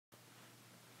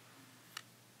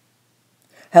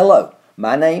Hello,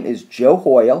 my name is Joe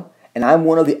Hoyle, and I'm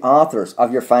one of the authors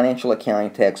of your financial accounting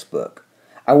textbook.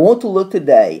 I want to look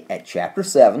today at Chapter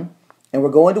 7, and we're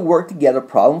going to work together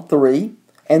Problem 3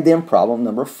 and then Problem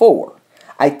number 4.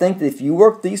 I think that if you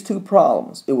work these two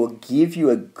problems, it will give you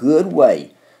a good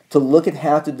way to look at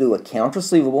how to do accounts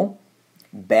receivable,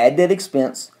 bad debt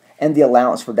expense, and the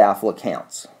allowance for doubtful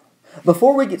accounts.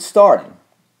 Before we get started,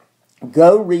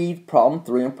 go read Problem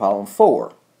 3 and Problem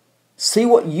 4. See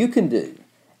what you can do,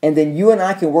 and then you and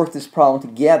I can work this problem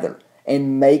together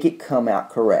and make it come out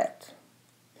correct.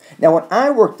 Now, when I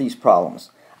work these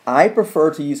problems, I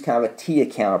prefer to use kind of a T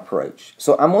account approach.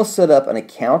 So I'm going to set up an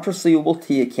accounts receivable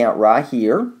T account right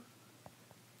here.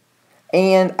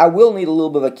 And I will need a little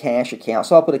bit of a cash account,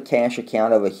 so I'll put a cash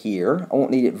account over here. I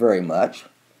won't need it very much.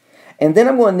 And then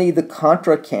I'm going to need the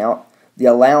contra account, the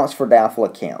allowance for doubtful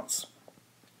accounts.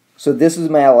 So this is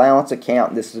my allowance account,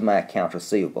 and this is my accounts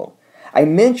receivable. I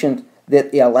mentioned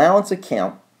that the allowance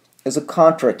account is a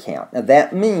contra account. Now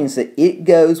that means that it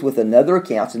goes with another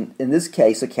account, in this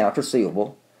case accounts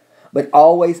receivable, but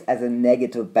always as a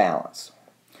negative balance.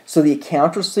 So the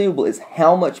accounts receivable is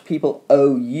how much people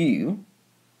owe you,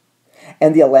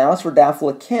 and the allowance for doubtful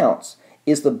accounts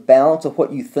is the balance of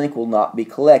what you think will not be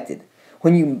collected.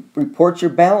 When you report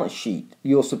your balance sheet,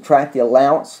 you'll subtract the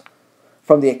allowance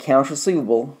from the accounts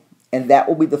receivable, and that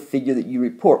will be the figure that you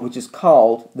report, which is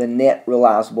called the net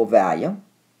realizable value,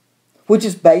 which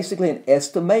is basically an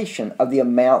estimation of the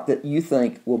amount that you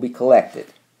think will be collected.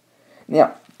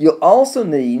 Now, you'll also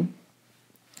need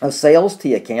a sales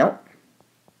T account,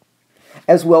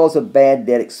 as well as a bad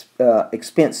debt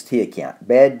expense T account,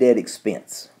 bad debt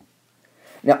expense.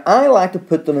 Now, I like to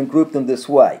put them and group them this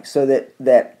way, so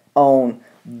that on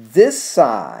this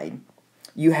side,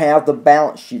 you have the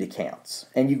balance sheet accounts,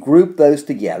 and you group those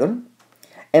together.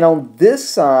 And on this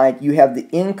side, you have the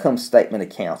income statement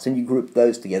accounts, and you group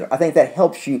those together. I think that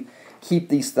helps you keep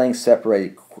these things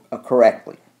separated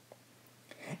correctly.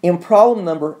 In problem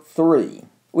number 3,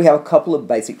 we have a couple of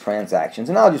basic transactions,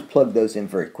 and I'll just plug those in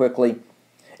very quickly.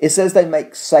 It says they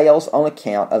make sales on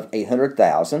account of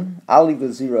 $800,000. I'll leave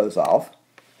the zeros off.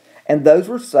 And those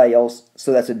were sales,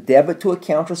 so that's a debit to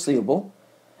accounts receivable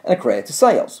and a credit to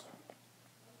sales.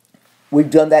 We've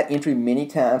done that entry many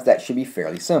times. That should be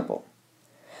fairly simple.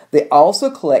 They also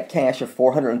collect cash of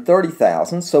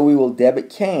 $430,000, so we will debit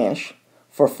cash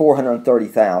for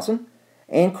 $430,000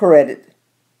 and credit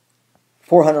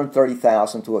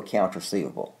 $430,000 to accounts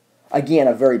receivable. Again,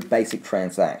 a very basic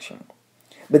transaction.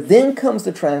 But then comes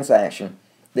the transaction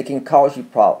that can cause you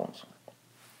problems,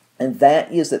 and that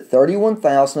is that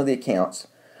 $31,000 of the accounts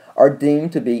are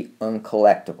deemed to be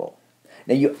uncollectible.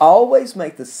 Now, you always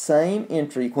make the same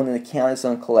entry when an account is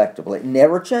uncollectible. It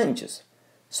never changes.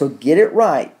 So get it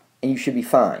right, and you should be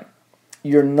fine.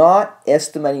 You're not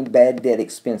estimating bad debt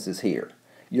expenses here.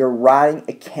 You're writing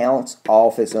accounts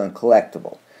off as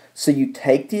uncollectible. So you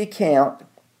take the account,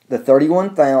 the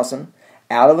 $31,000,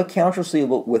 out of accounts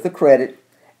receivable with a credit,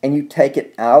 and you take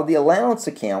it out of the allowance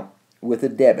account with a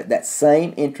debit. That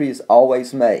same entry is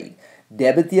always made.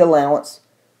 Debit the allowance,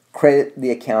 credit the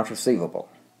accounts receivable.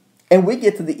 And we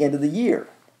get to the end of the year.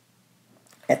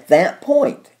 At that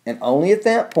point, and only at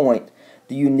that point,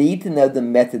 do you need to know the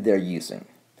method they're using.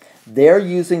 They're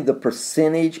using the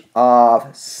percentage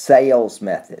of sales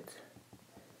method.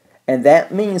 And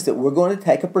that means that we're going to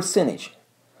take a percentage,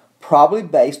 probably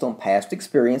based on past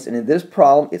experience, and in this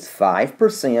problem it's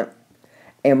 5%,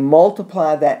 and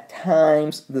multiply that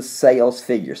times the sales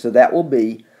figure. So that will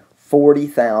be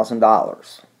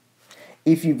 $40,000.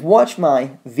 If you've watched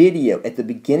my video at the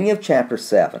beginning of Chapter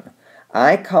 7,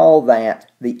 I call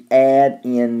that the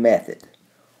add-in method.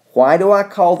 Why do I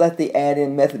call that the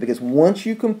add-in method? Because once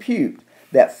you compute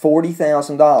that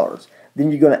 $40,000,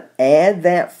 then you're going to add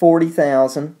that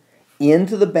 $40,000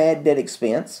 into the bad debt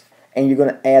expense, and you're going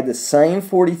to add the same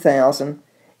 $40,000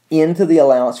 into the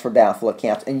allowance for doubtful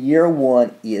accounts, and year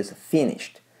 1 is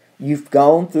finished. You've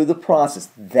gone through the process.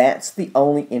 That's the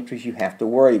only entries you have to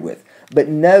worry with. But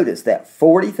notice that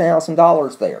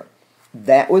 $40,000 there,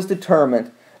 that was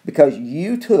determined because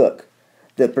you took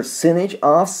the percentage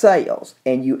of sales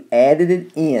and you added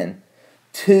it in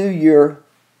to your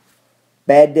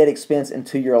bad debt expense and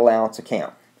to your allowance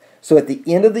account. So at the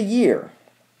end of the year,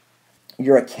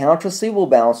 your accounts receivable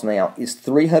balance now is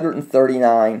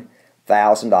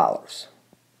 $339,000.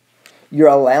 Your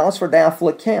allowance for doubtful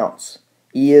accounts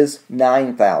is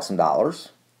 $9,000.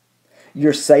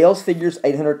 Your sales figure is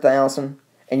 $800,000,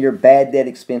 and your bad debt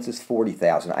expense is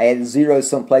 $40,000. I added zeros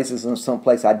some places and some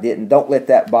places I didn't. Don't let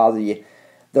that bother you.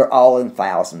 They're all in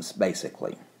thousands,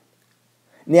 basically.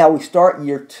 Now we start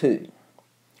year 2.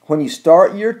 When you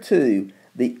start year 2,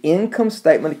 the income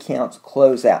statement accounts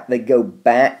close out. They go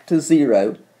back to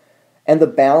zero, and the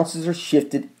balances are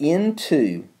shifted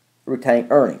into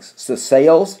retained earnings. So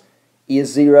sales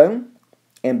is zero,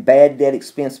 and bad debt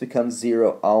expense becomes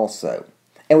zero also.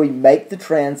 And we make the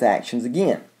transactions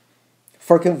again.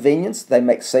 For convenience, they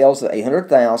make sales of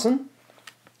 $800,000,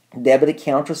 debit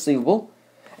accounts receivable,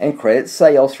 and credit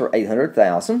sales for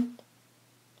 $800,000.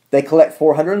 They collect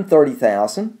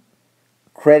 $430,000,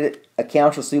 credit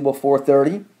accounts receivable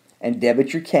 $430,000, and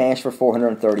debit your cash for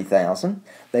 $430,000.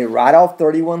 They write off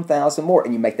 $31,000 more,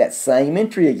 and you make that same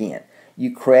entry again.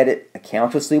 You credit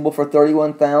accounts receivable for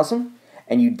 $31,000,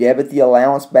 and you debit the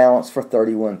allowance balance for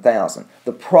 $31,000.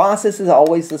 The process is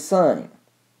always the same.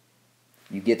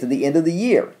 You get to the end of the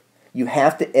year. You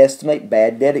have to estimate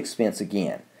bad debt expense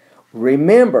again.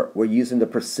 Remember, we're using the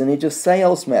percentage of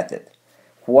sales method.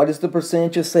 What is the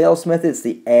percentage of sales method? It's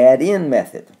the add-in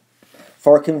method.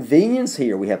 For convenience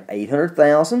here, we have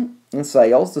 $800,000 in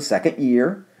sales the second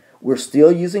year. We're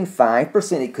still using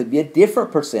 5%. It could be a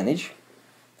different percentage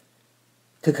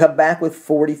to come back with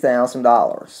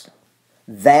 $40,000.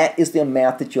 That is the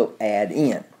amount that you'll add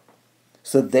in.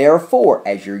 So therefore,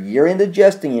 as your year-end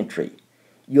adjusting entry,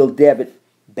 you'll debit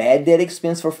bad debt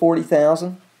expense for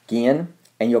 $40,000 again,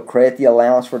 and you'll credit the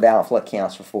allowance for doubtful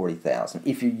accounts for $40,000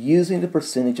 if you're using the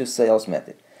percentage of sales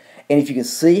method. And if you can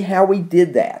see how we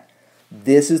did that,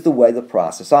 this is the way the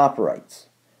process operates.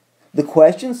 The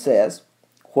question says,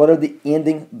 what are the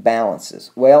ending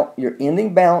balances? Well, your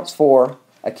ending balance for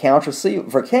accounts receivable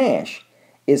for cash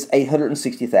is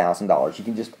 $860,000. You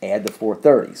can just add the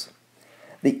 430s.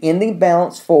 The ending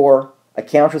balance for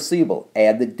accounts receivable,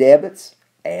 add the debits,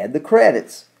 add the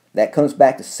credits. That comes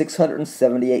back to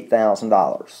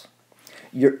 $678,000.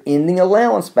 Your ending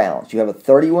allowance balance, you have a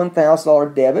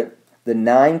 $31,000 debit, the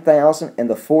 $9,000 and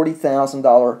the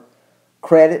 $40,000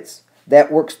 credits.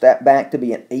 That works that back to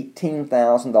be an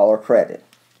 $18,000 credit.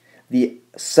 The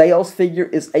sales figure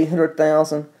is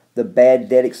 $800,000. The bad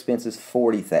debt expense is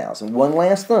 $40,000. One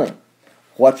last thing.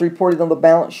 What's reported on the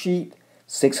balance sheet?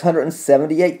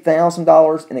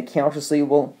 $678,000 in accounts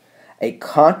receivable, a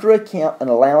contra account, an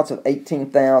allowance of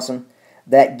 $18,000.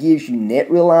 That gives you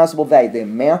net realizable value, the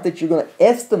amount that you're going to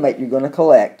estimate you're going to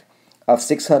collect, of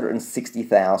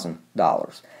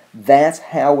 $660,000. That's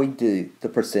how we do the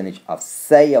percentage of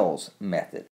sales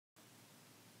method.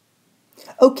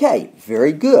 Okay,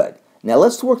 very good. Now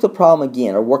let's work the problem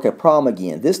again, or work a problem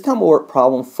again. This time we'll work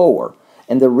problem 4.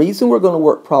 And the reason we're going to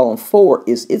work problem 4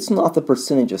 is it's not the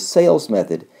percentage of sales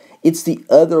method. It's the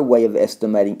other way of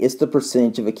estimating. It's the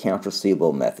percentage of accounts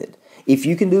receivable method. If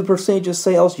you can do a percentage of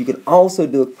sales, you can also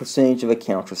do a percentage of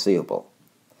accounts receivable.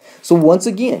 So once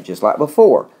again, just like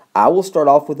before, I will start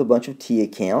off with a bunch of T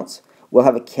accounts. We'll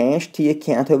have a cash T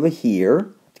account over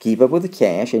here to keep up with the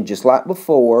cash. And just like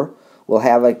before, we'll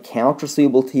have an accounts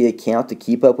receivable T account to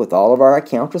keep up with all of our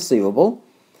accounts receivable.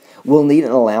 We'll need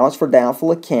an allowance for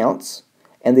doubtful accounts.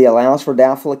 And the allowance for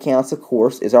doubtful accounts, of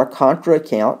course, is our contra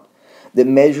account that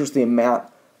measures the amount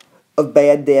of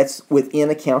bad debts within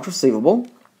accounts receivable.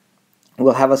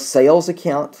 We'll have a sales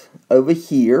account over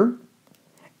here,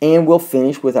 and we'll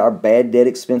finish with our bad debt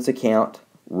expense account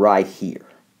right here.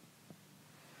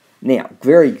 Now,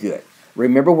 very good.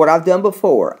 Remember what I've done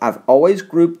before. I've always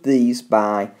grouped these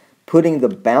by putting the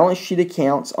balance sheet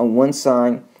accounts on one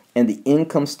side and the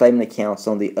income statement accounts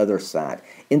on the other side.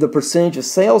 In the percentage of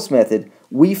sales method,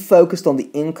 we focused on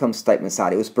the income statement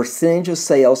side. It was percentage of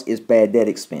sales is bad debt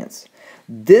expense.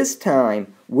 This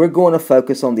time, we're going to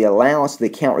focus on the allowance, the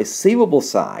account receivable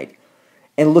side,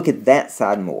 and look at that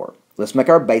side more. Let's make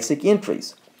our basic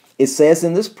entries. It says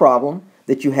in this problem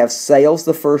that you have sales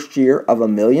the first year of $1.2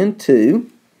 million,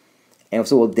 and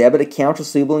so we'll debit accounts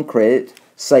receivable and credit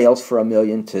sales for $1.2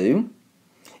 million.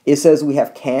 It says we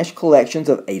have cash collections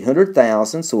of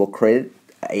 $800,000, so we'll credit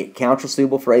accounts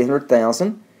receivable for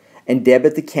 $800,000 and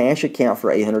debit the cash account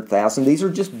for $800,000. These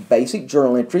are just basic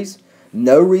journal entries.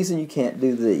 No reason you can't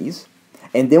do these.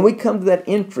 And then we come to that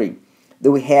entry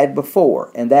that we had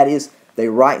before, and that is they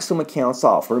write some accounts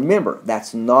off. Remember,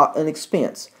 that's not an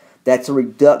expense. That's a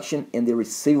reduction in the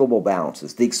receivable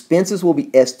balances. The expenses will be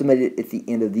estimated at the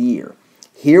end of the year.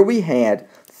 Here we had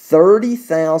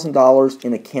 $30,000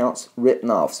 in accounts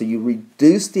written off. So you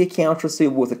reduce the accounts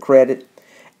receivable with a credit,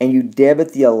 and you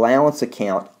debit the allowance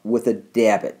account with a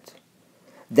debit.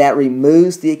 That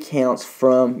removes the accounts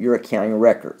from your accounting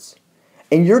records.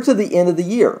 And you're to the end of the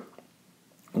year.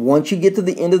 Once you get to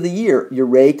the end of the year, you're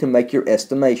ready to make your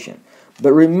estimation.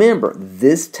 But remember,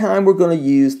 this time we're going to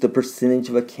use the percentage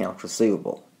of accounts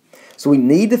receivable. So we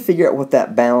need to figure out what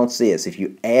that balance is. If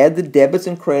you add the debits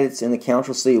and credits in accounts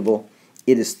receivable,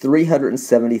 it is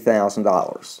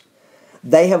 $370,000.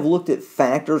 They have looked at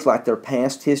factors like their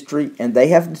past history, and they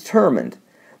have determined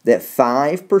that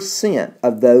 5%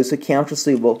 of those accounts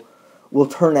receivable will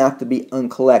turn out to be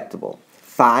uncollectible.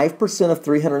 5% of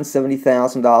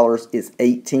 $370,000 is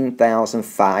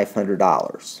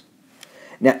 $18,500.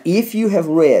 Now, if you have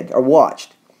read or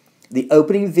watched the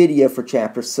opening video for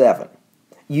Chapter 7,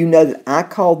 you know that I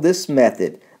call this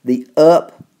method the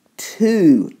up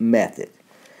to method.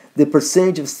 The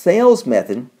percentage of sales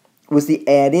method was the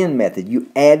add-in method. You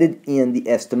added in the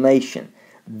estimation.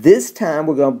 This time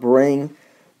we're going to bring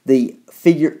the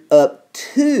figure up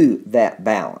to that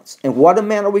balance. And what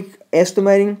amount are we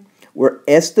estimating? We're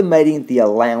estimating the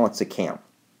allowance account.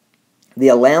 The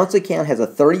allowance account has a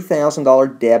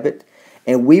 $30,000 debit,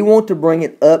 and we want to bring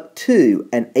it up to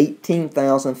an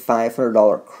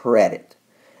 $18,500 credit.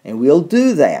 And we'll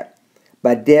do that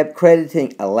by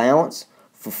crediting allowance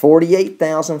for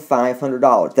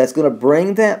 $48,500. That's going to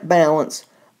bring that balance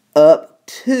up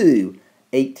to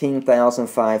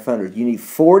 $18,500. You need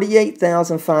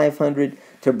 $48,500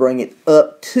 to bring it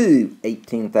up to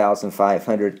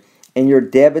 $18,500, and your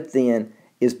debit then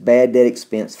is bad debt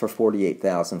expense for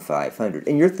 $48,500.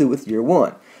 And you're through with year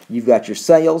one. You've got your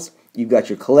sales, you've got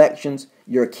your collections,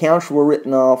 your accounts were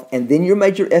written off, and then you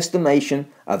made your estimation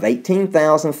of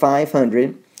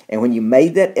 $18,500. And when you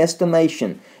made that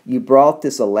estimation, you brought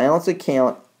this allowance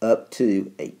account up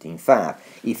to $18,500.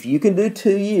 If you can do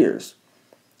 2 years,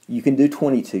 you can do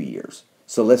 22 years.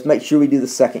 So let's make sure we do the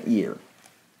second year.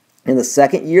 In the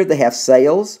second year, they have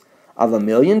sales of $1.2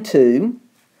 million.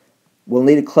 We'll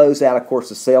need to close out, of course,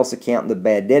 the sales account and the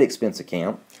bad debt expense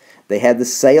account. They had the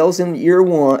sales in year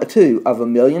two of $1.2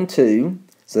 million,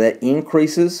 so that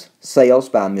increases sales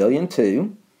by $1.2 million.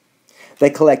 They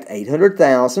collect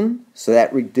 $800,000, so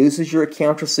that reduces your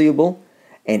accounts receivable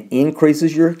and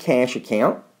increases your cash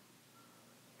account.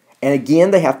 And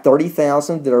again, they have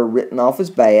 $30,000 that are written off as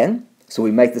bad, so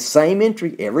we make the same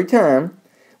entry every time.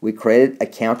 We credit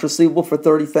accounts receivable for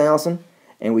 $30,000,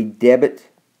 and we debit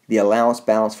the allowance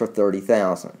balance for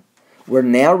 $30,000. We're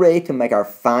now ready to make our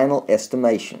final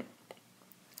estimation.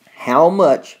 How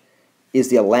much is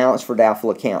the allowance for doubtful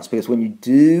accounts? Because when you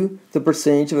do the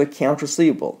percentage of accounts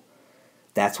receivable,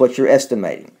 that's what you're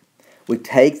estimating. We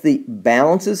take the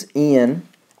balances in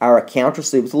our accounts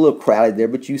receivable. It's a little crowded there,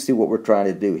 but you see what we're trying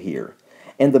to do here.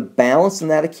 And the balance in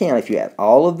that account, if you add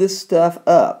all of this stuff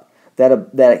up, that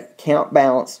account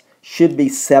balance should be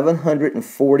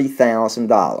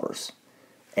 $740,000.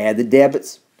 Add the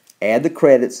debits, add the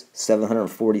credits,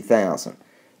 $740,000.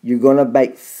 You're going to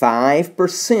make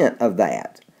 5% of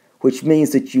that, which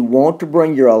means that you want to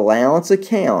bring your allowance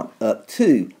account up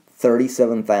to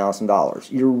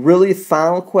 $37,000. Your really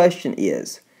final question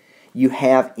is, you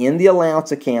have in the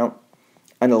allowance account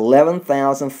an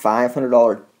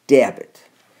 $11,500 debit.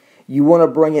 You want to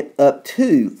bring it up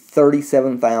to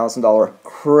 $37,000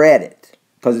 credit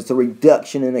because it's a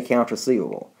reduction in accounts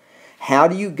receivable. How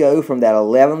do you go from that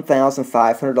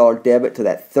 $11,500 debit to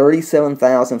that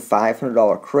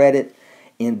 $37,500 credit?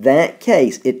 In that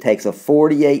case, it takes a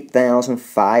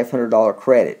 $48,500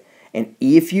 credit. And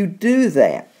if you do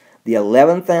that, the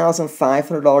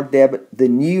 $11,500 debit, the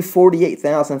new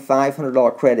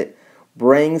 $48,500 credit,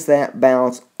 brings that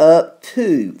balance up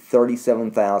to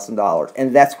 $37,000.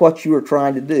 And that's what you were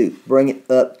trying to do, bring it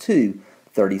up to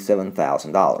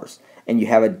 $37,000. And you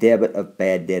have a debit of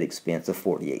bad debt expense of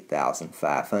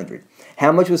 $48,500.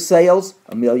 How much was sales?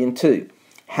 $1.2 million.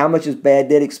 How much is bad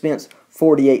debt expense?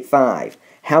 $48,500.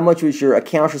 How much was your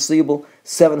accounts receivable?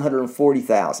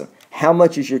 $740,000. How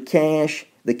much is your cash?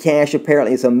 The cash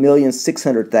apparently is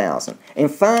 $1,600,000.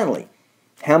 And finally,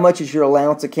 how much is your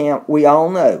allowance account? We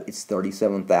all know it's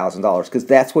 $37,000 because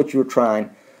that's what you're trying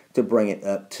to bring it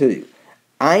up to.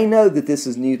 I know that this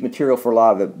is new material for a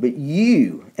lot of it, but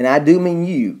you, and I do mean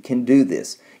you, can do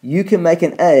this. You can make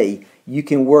an A. You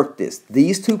can work this.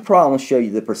 These two problems show you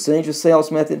the percentage of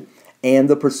sales method and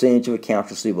the percentage of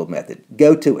accounts receivable method.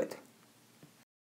 Go to it.